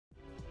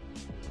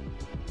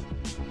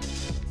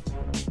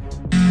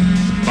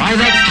by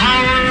the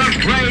power of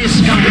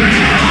Grayskull.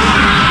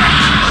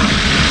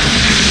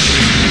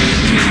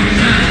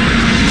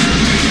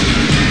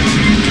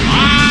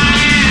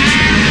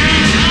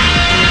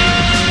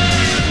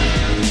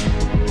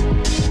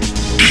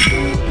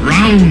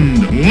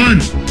 Round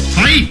one,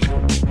 fight!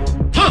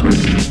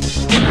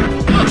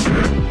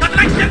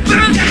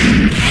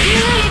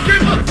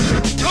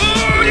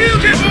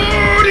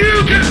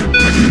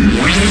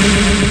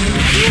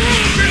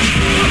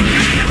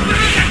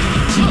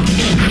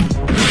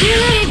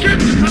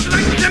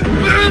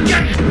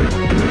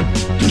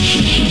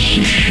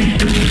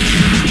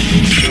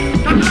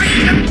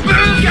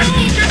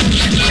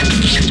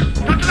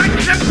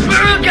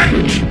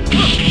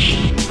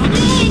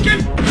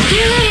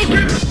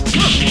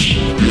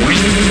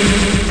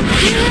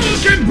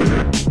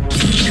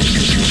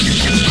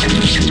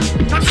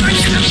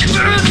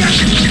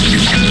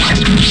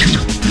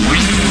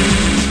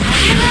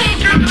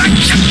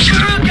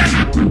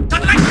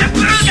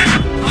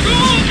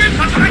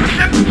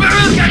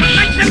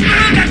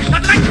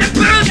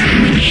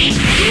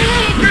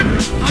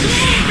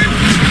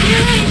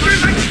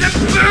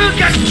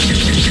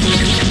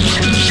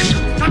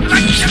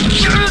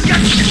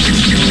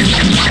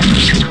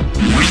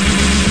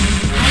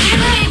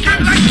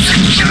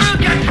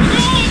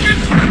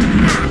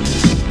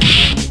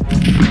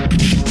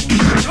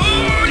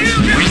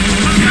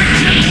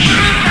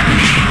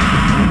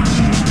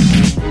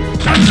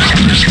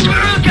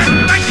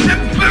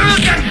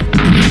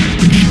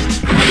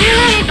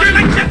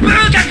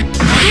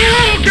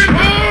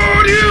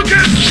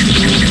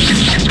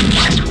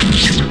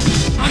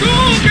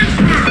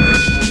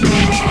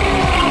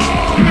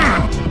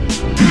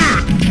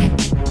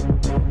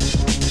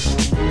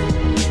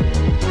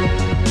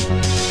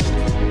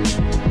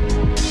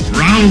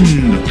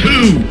 Round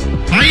two,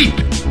 fight!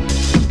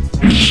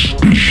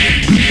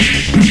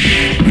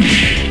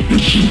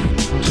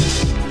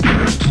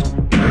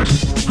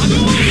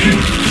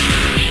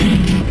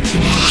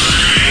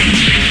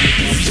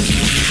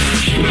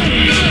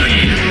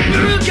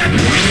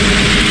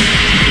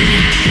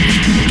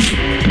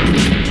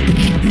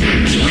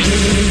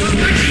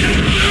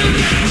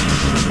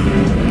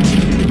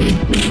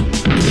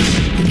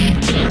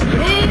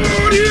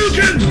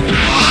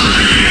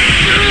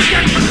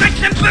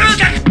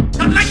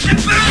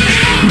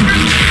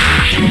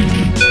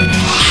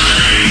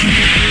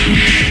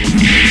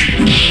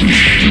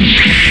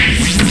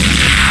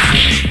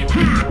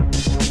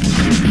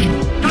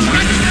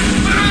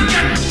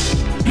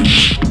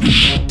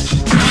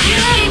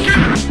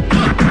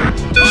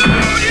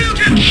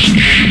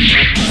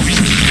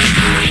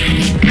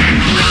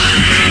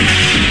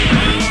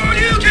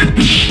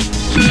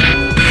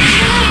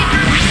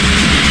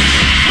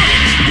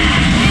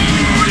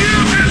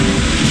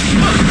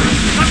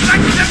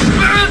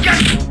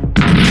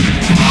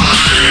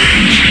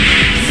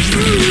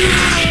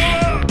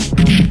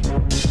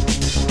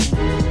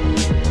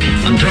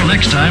 Until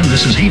next time,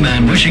 this is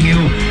He-Man wishing you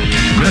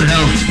good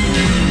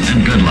health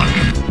and good luck.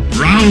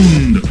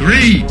 Round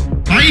three,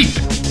 fight!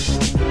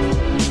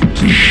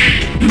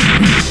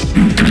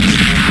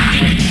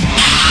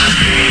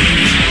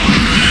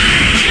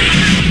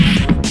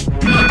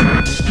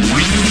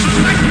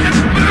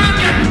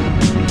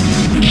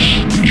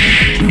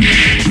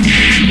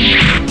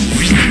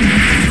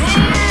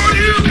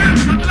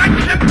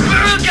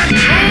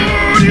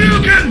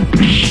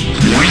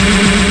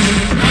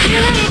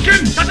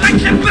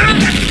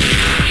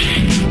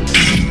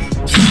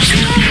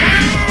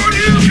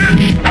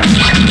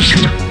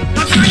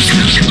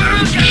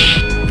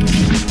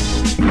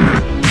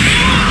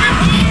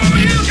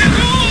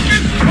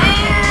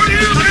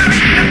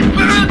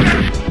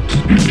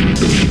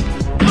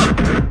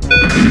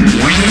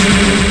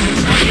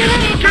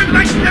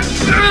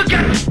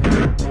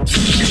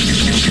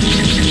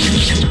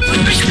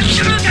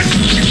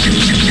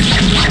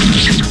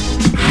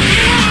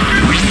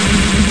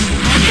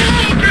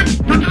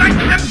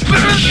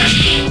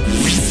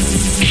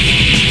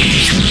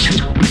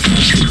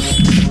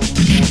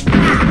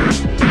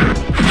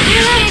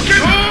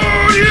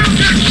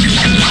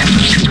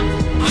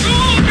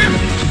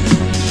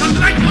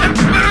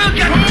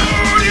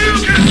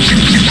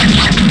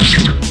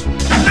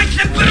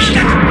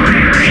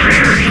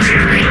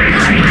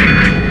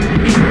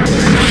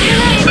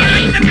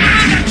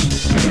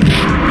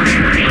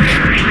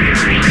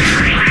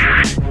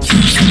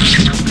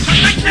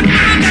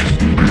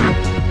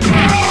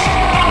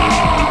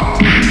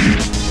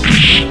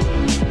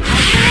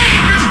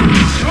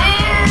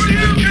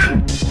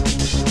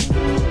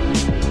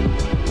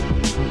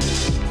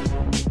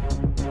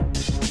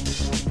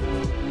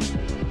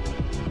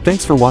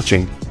 Thanks for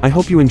watching. I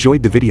hope you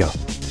enjoyed the video.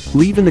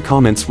 Leave in the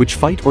comments which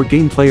fight or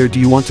game player do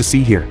you want to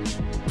see here.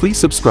 Please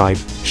subscribe,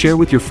 share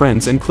with your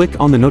friends and click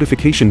on the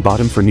notification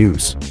button for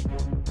news.